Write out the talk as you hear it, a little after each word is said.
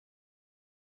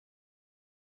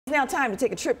now time to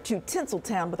take a trip to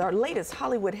Tinseltown with our latest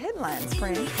Hollywood headlines,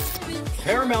 friends.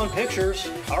 Paramount Pictures,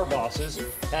 our bosses,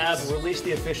 have released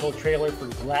the official trailer for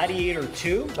Gladiator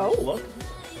II. Oh, look.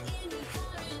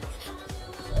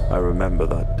 I remember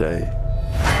that day.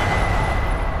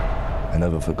 I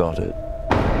never forgot it.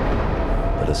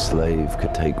 That a slave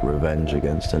could take revenge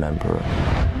against an emperor.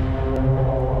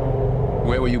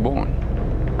 Where were you born?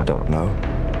 I don't know.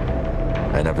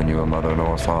 I never knew a mother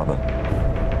nor a father.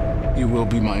 You will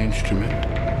be my instrument.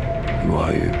 Who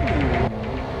are you?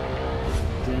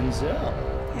 Denzel.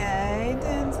 Hey,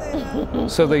 Denzel.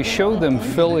 So they showed them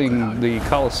filling the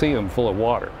Coliseum full of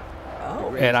water.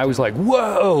 Oh. And I was like,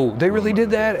 whoa, they really did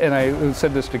that? And I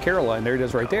said this to Caroline, there it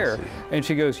is right there. And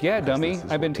she goes, yeah, dummy,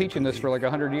 I've been teaching this for like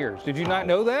 100 years. Did you not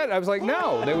know that? I was like,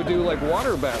 no, they would do like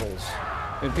water battles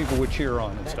and people would cheer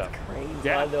on and stuff. Crazy.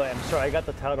 Yeah. By the way, I'm sorry, I got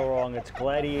the title wrong. It's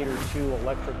Gladiator II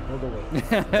Electric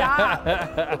Boogaloo. Stop.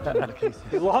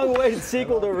 The long-awaited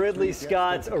sequel to Ridley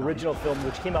Scott's original film,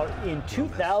 which came out in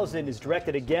 2000, is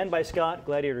directed again by Scott.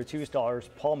 Gladiator II stars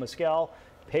Paul Mescal,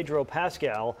 Pedro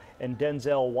Pascal, and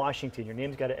Denzel Washington. Your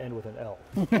name's got to end with an L.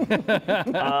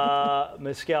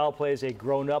 Mescal plays a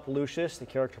grown-up Lucius, the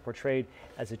character portrayed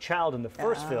as a child in the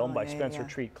first film by Spencer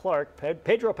Treat Clark.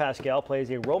 Pedro Pascal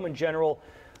plays a Roman general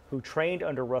who trained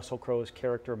under Russell Crowe's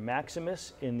character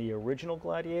Maximus in the original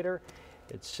Gladiator.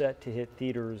 It's set to hit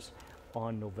theaters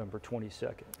on November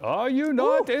 22nd. Are you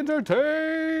not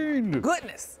entertained?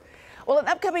 Goodness. Well, an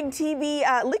upcoming TV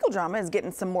legal drama is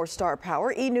getting some more star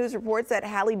power. E! News reports that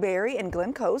Halle Berry and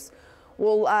Glenn Close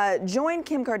will join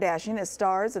Kim Kardashian as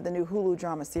stars of the new Hulu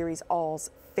drama series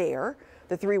All's Fair.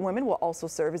 The three women will also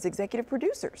serve as executive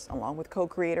producers, along with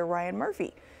co-creator Ryan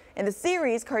Murphy. In the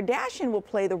series, Kardashian will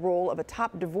play the role of a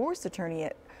top divorce attorney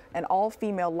at an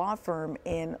all-female law firm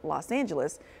in Los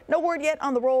Angeles. No word yet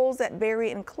on the roles that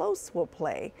Berry and Close will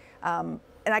play. And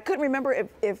I couldn't remember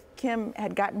if Kim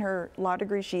had gotten her law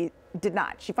degree. She did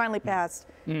not. She finally passed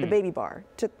the baby bar.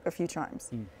 Took a few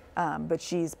times. But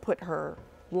she's put her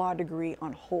law degree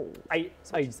on hold. I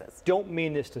don't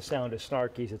mean this to sound as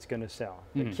snarky as it's going to sound.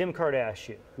 But Kim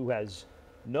Kardashian, who has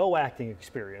no acting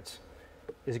experience,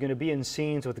 is going to be in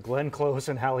scenes with Glenn Close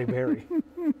and Halle Berry.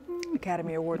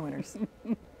 Academy Award winners.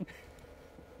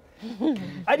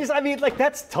 I mean, like,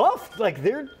 that's tough. Like,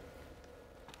 they're...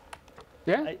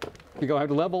 Yeah, you're going to have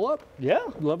to level up. Yeah.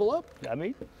 Level up. I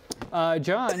mean...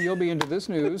 John, you'll be into this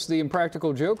news. The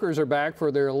Impractical Jokers are back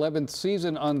for their 11th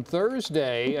season on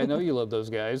Thursday. I know you love those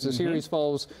guys. The series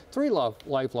follows three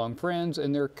lifelong friends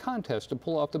in their contest to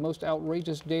pull off the most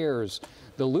outrageous dares.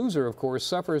 The loser, of course,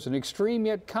 suffers an extreme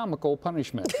yet comical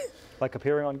punishment. Like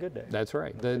appearing on Good Day. That's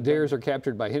right. The dares are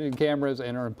captured by hidden cameras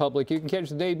and are in public. You can catch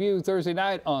the debut Thursday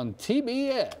night on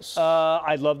TBS.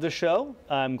 I love the show.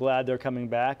 I'm glad they're coming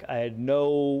back. I had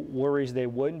no worries they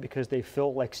wouldn't because they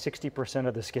fill like 60%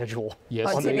 of the schedule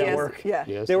on the network. Yeah.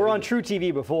 Yes, they were on True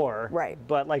TV before. Right.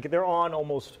 But like they're on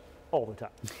almost all the time.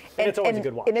 And it's always a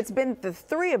good watch. And it's been the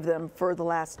three of them for the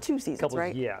last two seasons,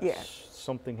 right? Yeah. Yeah.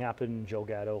 Something happened. Joe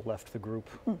Gatto left the group.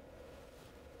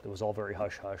 It was all very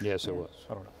hush-hush. Yes, it was.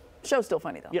 I don't know. Show's still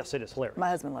funny, though. Yes, it is hilarious. My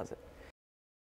husband loves it.